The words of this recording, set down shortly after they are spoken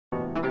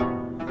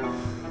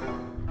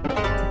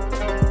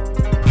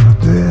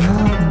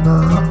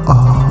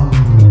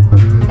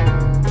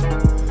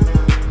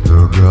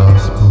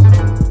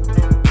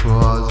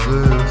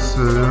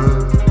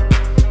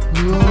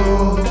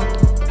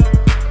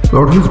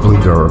who's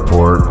believed our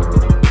report?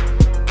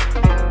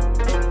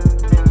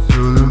 So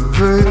the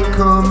faith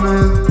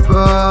cometh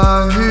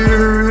by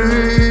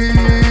hearing,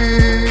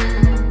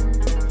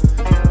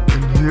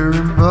 and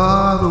hearing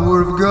by the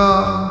word of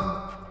God.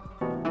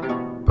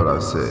 But I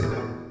say,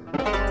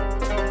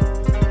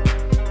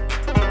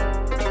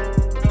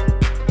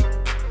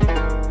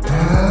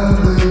 have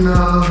they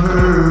not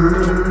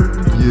heard?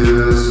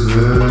 Yes,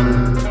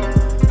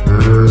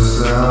 their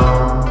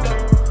sound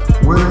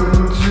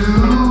went to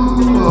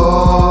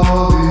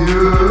all the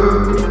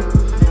earth,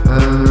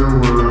 and their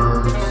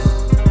words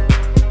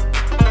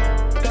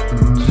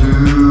to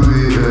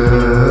the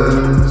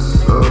ends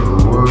of the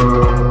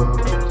world.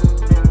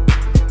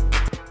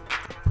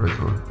 Praise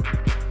the Lord.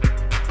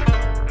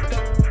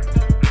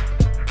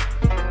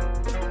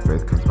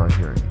 Faith comes by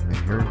hearing, and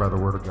hearing by the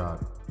word of God.